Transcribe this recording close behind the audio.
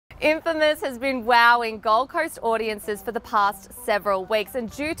Infamous has been wowing Gold Coast audiences for the past several weeks, and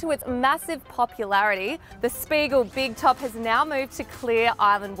due to its massive popularity, the Spiegel Big Top has now moved to Clear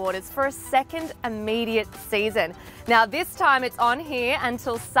Island waters for a second immediate season. Now this time it's on here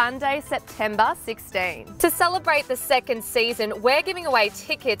until Sunday, September 16. To celebrate the second season, we're giving away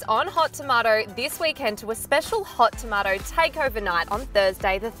tickets on Hot Tomato this weekend to a special Hot Tomato takeover night on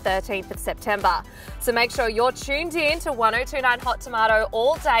Thursday the 13th of September. So make sure you're tuned in to 1029 Hot Tomato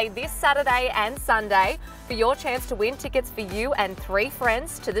all day this Saturday and Sunday for your chance to win tickets for you and 3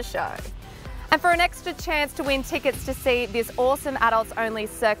 friends to the show. And for an extra chance to win tickets to see this awesome adults-only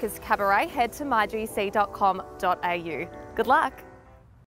circus cabaret, head to mygc.com.au. Good luck!